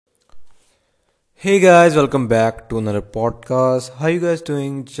Hey guys, welcome back to another podcast. How you guys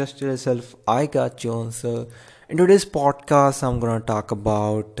doing? Just tell yourself, I got you answer. In today's podcast, I'm gonna talk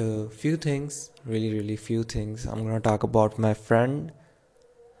about a few things, really few things. I'm gonna talk about my friend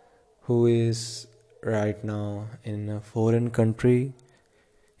who is right now in a foreign country.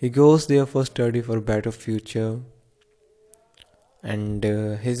 He goes there for study for better future, and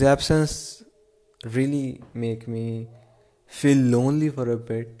his absence really make me feel lonely for a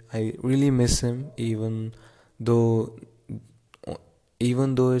bit. I really miss him, though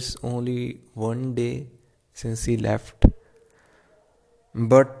even though it's only one day since he left.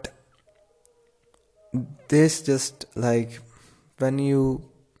 But this just like when you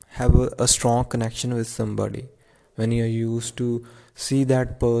have a strong connection with somebody, when you're used to see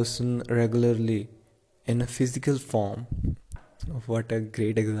that person regularly in a physical form. What a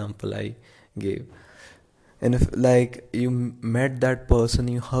great example I gave. And if like you met that person,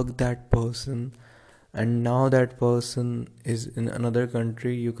 you hugged that person, and now that person is in another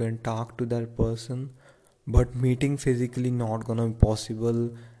country, you can talk to that person, but meeting physically not gonna be possible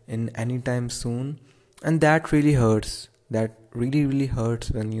in any time soon. And that really hurts. That really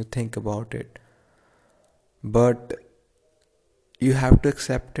hurts when you think about it. But you have to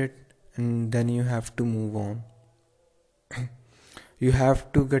accept it, and then you have to move on. You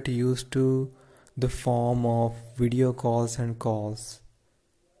have to get used to the form of video calls and calls.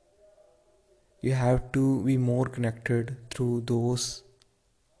 You have to be more connected through those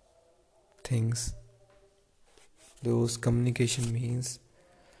things, those communication means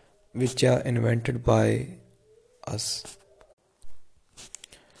which are invented by us.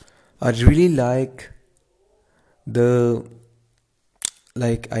 I really like the,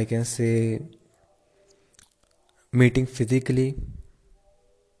 like I can say, meeting physically.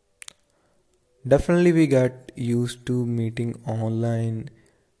 Definitely we got used to meeting online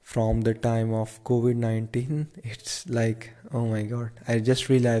from the time of COVID-19. It's like, oh my god, I just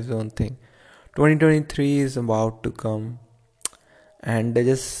realized one thing. 2023 is about to come, and I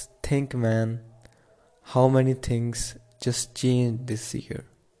just think, man, how many things just changed this year.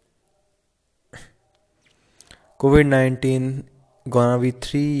 COVID 19 gonna be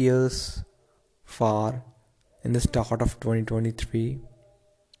 3 years far in the start of 2023.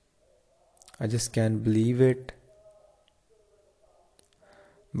 I just can't believe it.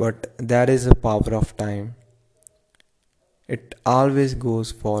 But that is the power of time. It always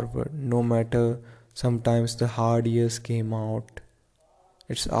goes forward, no matter sometimes the hard years came out.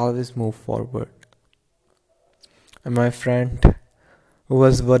 It's always move forward. And my friend who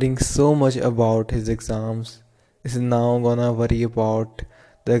was worrying so much about his exams is now gonna worry about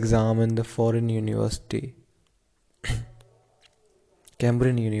the exam in the foreign university,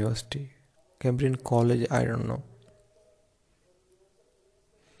 Cambridge University, Cambridge College, I don't know.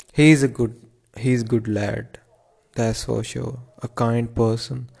 He's a good he's good lad, that's for sure. A kind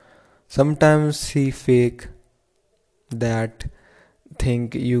person. Sometimes he fake that,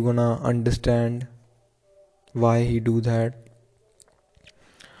 think you gonna understand why he do that.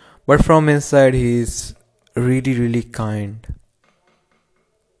 But from inside he's really kind,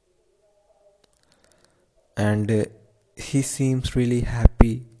 and he seems really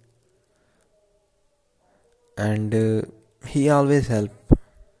happy, and he always help.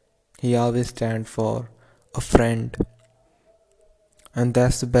 He always stand for a friend, and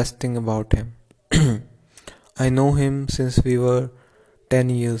that's the best thing about him. I know him since we were 10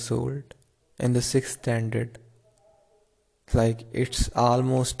 years old in the 6th standard. Like it's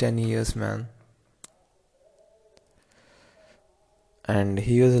almost 10 years, man. And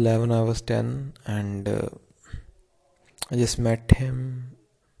he was 11, I was 10, and I just met him.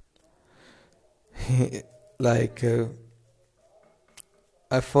 like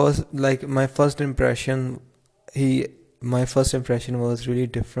I first like he my first impression was really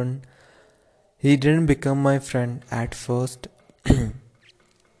different. He didn't become my friend at first.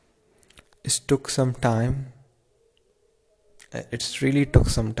 It took some time. It's really took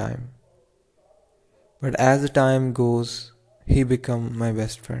some time. But as the time goes, he become my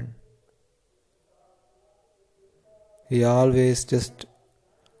best friend. He always just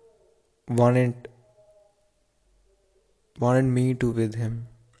wanted wanted me to with him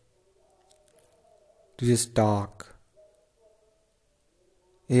to just talk.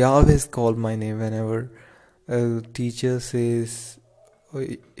 He always called my name whenever a teacher says, "Oh,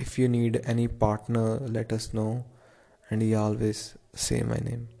 if you need any partner, let us know." And he always say my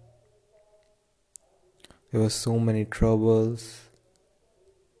name. There were so many troubles.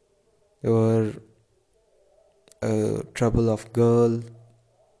 There were trouble of girl.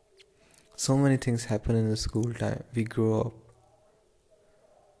 So many things happen in the school time. We grow up.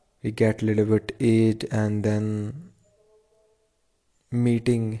 we get a little bit aged, and then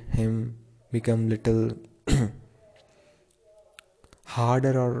meeting him become little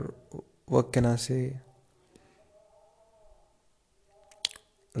harder, or what can I say,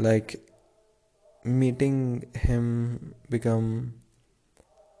 like meeting him become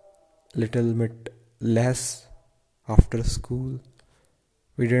little bit less after school.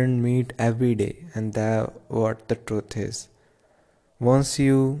 We didn't meet every day, and that what the truth is. Once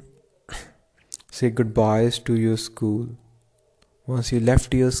you say goodbyes to your school, once you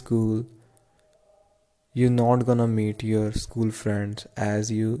left your school, you're not gonna meet your school friends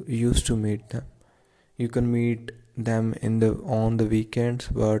as you used to meet them. You can meet them in the on the weekends,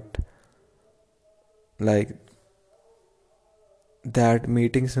 but like that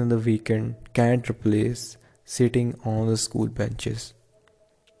meetings in the weekend can't replace sitting on the school benches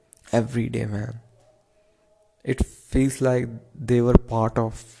every day, man. It feels like they were part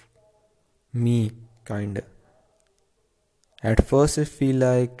of me, kinda. At first it feel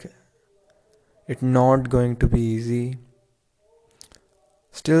like it not going to be easy.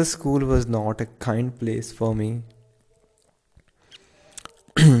 Still, school was not a kind place for me.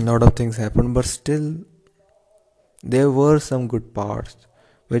 Lot of things happened, but still there were some good parts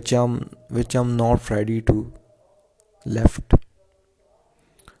which I'm not ready to left.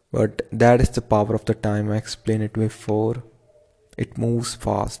 But that is the power of the time. I explained it before. It moves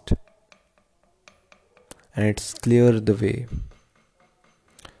fast and it's clear the way.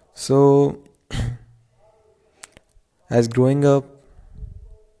 So as growing up,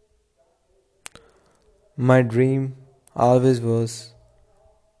 my dream always was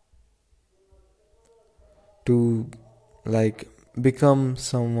to like become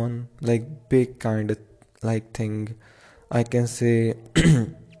someone like big kind of like thing. I can say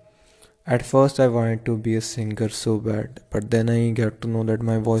at first I wanted to be a singer so bad, but then I got to know that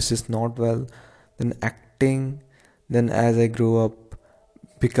my voice is not well. Then acting, then as I grew up,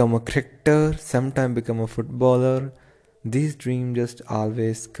 become a cricketer, sometime become a footballer. These dreams just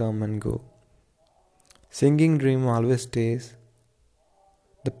always come and go. Singing dream always stays.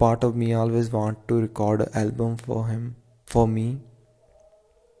 The part of me always want to record an album for him, for me.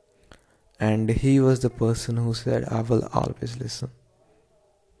 And he was the person who said, I will always listen.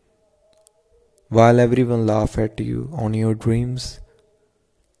 While everyone laugh at you on your dreams,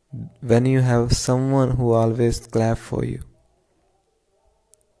 when you have someone who always clap for you,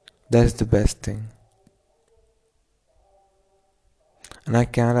 that's the best thing. And I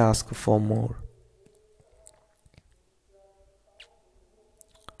can't ask for more.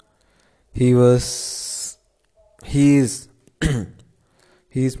 He was, he is,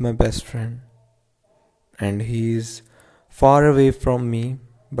 he is my best friend, and he is far away from me,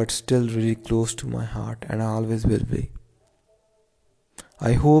 but still really close to my heart, and I always will be.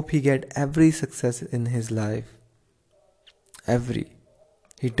 I hope he get every success in his life. Every.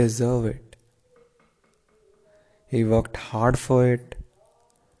 He deserve it. He worked hard for it.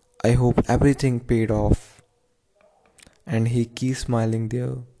 I hope everything paid off. And he keeps smiling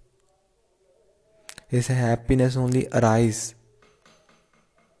there. His happiness only arise.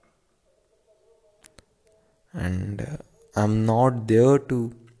 And I'm not there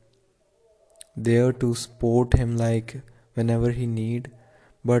to support him like whenever he need,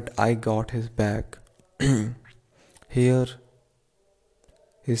 but I got his back. Here,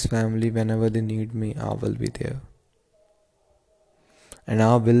 his family, whenever they need me, I will be there. And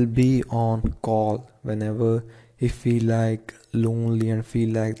I will be on call whenever he feel like lonely and feel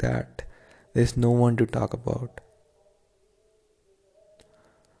like that there's no one to talk about.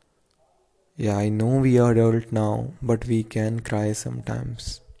 Yeah, I know we are adult now, but we can cry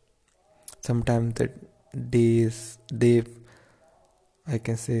sometimes. Sometimes the they I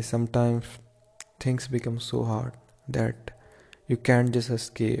can say sometimes things become so hard that you can't just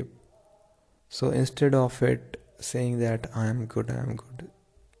escape. So instead of it saying that I am good,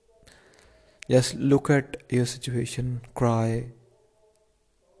 just look at your situation, cry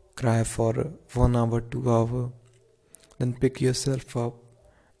for 1 hour, 2 hour, then pick yourself up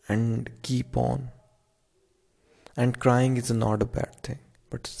and keep on. And crying is not a bad thing,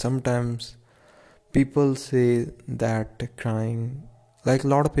 but sometimes people say that crying, like a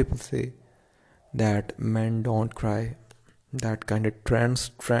lot of people say that men don't cry. That kind of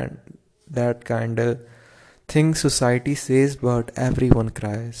trend, that kind of thing society says, but everyone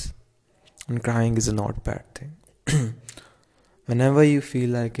cries, and crying is not a bad thing. Whenever you feel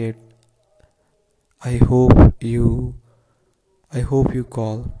like it, I hope you, I hope you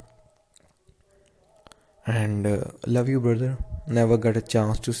call. And love you, brother. Never got a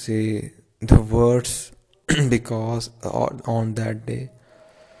chance to say the words because on that day.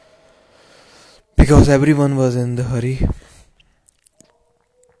 because everyone was in the hurry.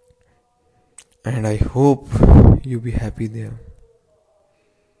 And I hope you be happy there.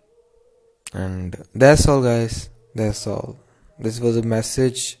 And that's all, guys. That's all. This was a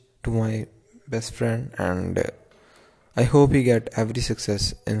message to my best friend, and I hope he get every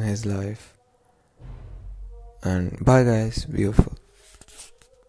success in his life. And bye, guys. Beautiful.